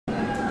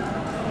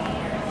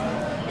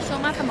So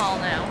I'm at the mall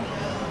now,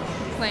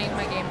 playing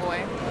my Game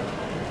Boy,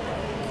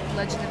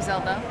 Legend of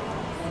Zelda,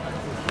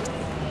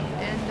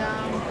 and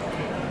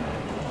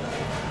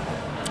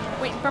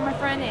waiting for my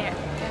friend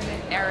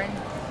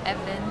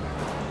Evan.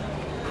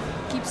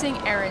 Keep saying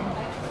Aaron.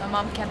 My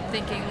mom kept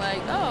thinking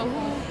like, oh,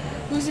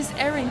 who's this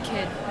Aaron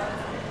kid?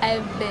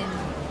 Evan.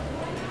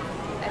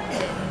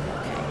 Okay.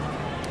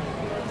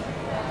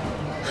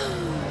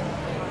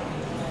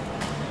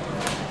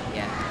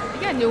 Yeah, we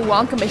got a new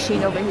Wonka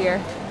machine over here.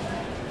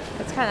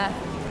 It's kind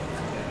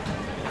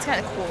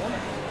of cool.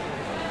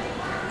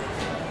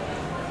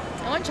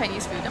 I want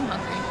Chinese food. I'm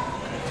hungry.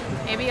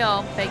 Maybe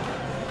I'll beg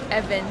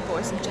Evan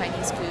for some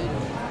Chinese food.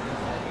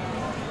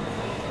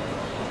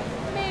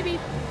 Maybe.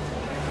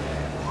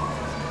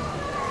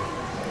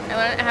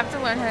 I have to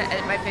learn how to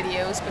edit my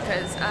videos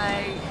because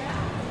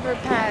for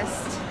the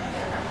past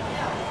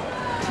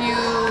few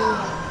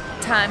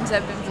times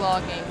I've been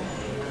vlogging,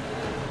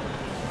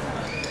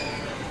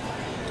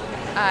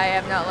 I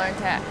have not learned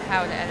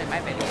how to edit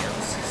my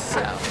videos, so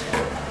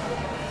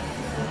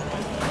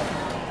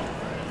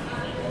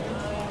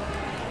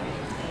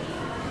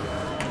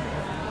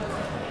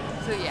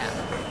yeah.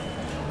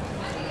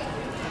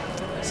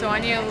 So I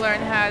need to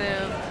learn how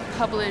to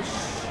publish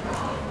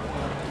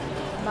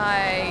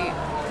my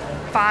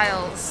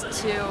files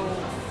to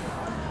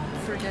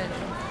freaking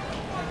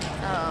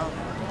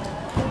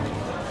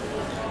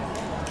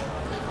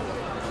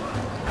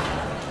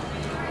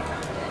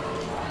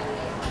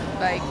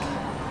like,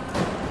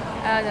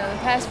 I don't know, the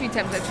past few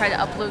times I've tried to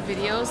upload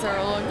videos, they're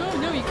all like, oh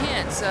no you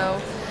can't,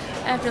 so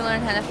I have to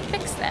learn how to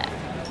fix that.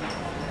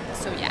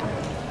 So yeah,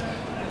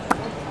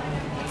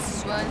 this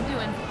is what I'm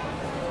doing.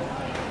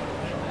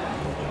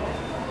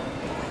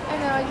 I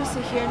know, I just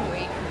sit here and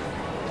wait.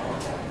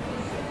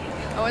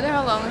 I wonder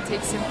how long it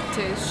takes him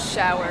to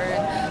shower.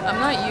 I'm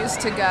not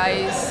used to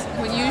guys.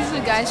 When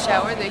usually guys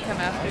shower, they come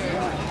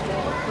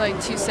after like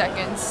 2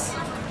 seconds.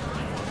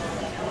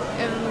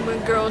 And when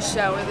girls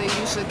shower, they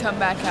usually come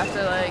back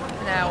after like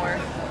an hour.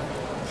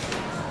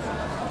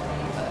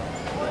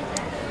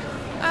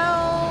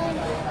 I'll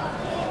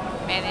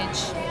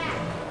manage.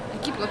 I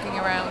keep looking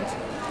around,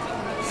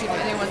 see if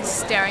anyone's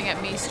staring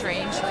at me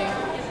strangely.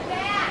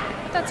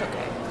 But that's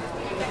okay.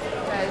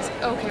 That is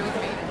okay with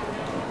me.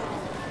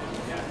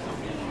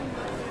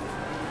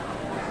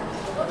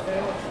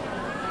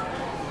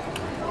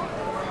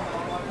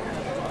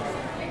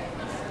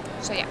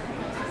 So yeah.